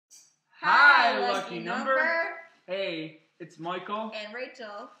Hi, lucky number. Hey, it's Michael. And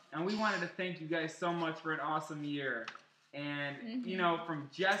Rachel. And we wanted to thank you guys so much for an awesome year. And, you know,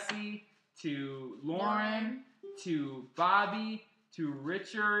 from Jesse to Lauren to Bobby to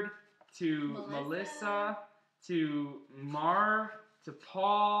Richard to Melissa to Marv to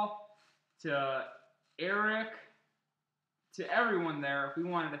Paul to Eric to everyone there, we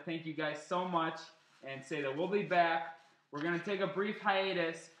wanted to thank you guys so much and say that we'll be back. We're going to take a brief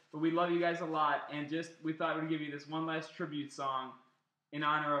hiatus, but we love you guys a lot, and just we thought we'd give you this one last tribute song in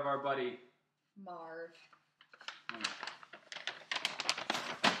honor of our buddy Marv.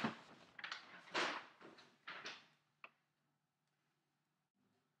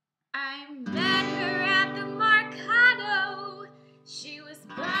 I met her at the Mercado. She was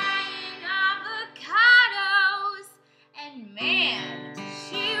buying avocados, and man,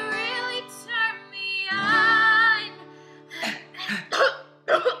 she really turned me on.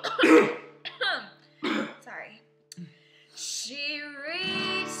 Sorry. She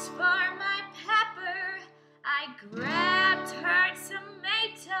reached for my pepper. I grabbed her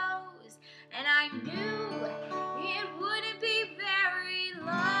tomatoes, and I knew it wouldn't be very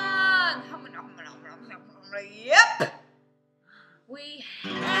long. Yep. We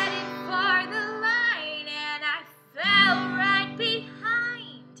headed for the line, and I fell right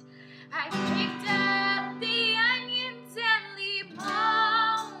behind. I picked up the onions and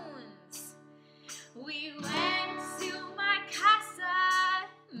limons. We went to my casa,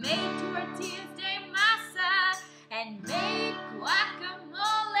 made tortillas de masa, and made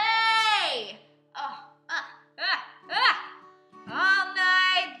guacamole. All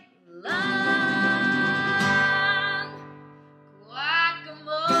night long.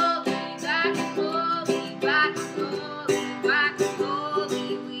 Guacamole, guacamole, guacamole, guacamole.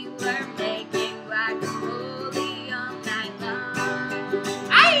 We were making guacamole all night long.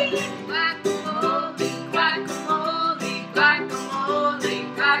 Aye! Guacamole, guacamole, guacamole,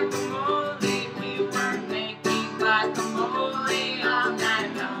 guacamole. We were making guacamole all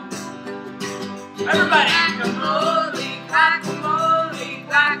night long. Everybody! Guacamole, guacamole,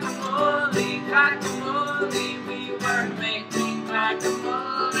 guacamole, guacamole. We were making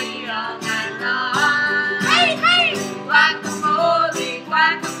guacamole all night long. Hey, hey! Guacamole,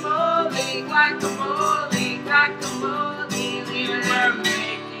 guacamole, guacamole, guacamole. We were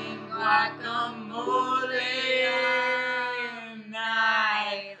making guacamole all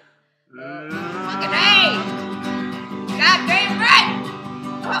night. Fucking hey! Goddamn right!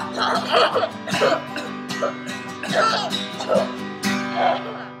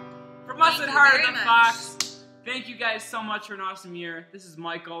 From us at Heart of the Fox, thank you guys so much for an awesome year. This is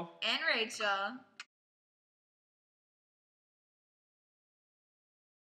Michael. And Rachel.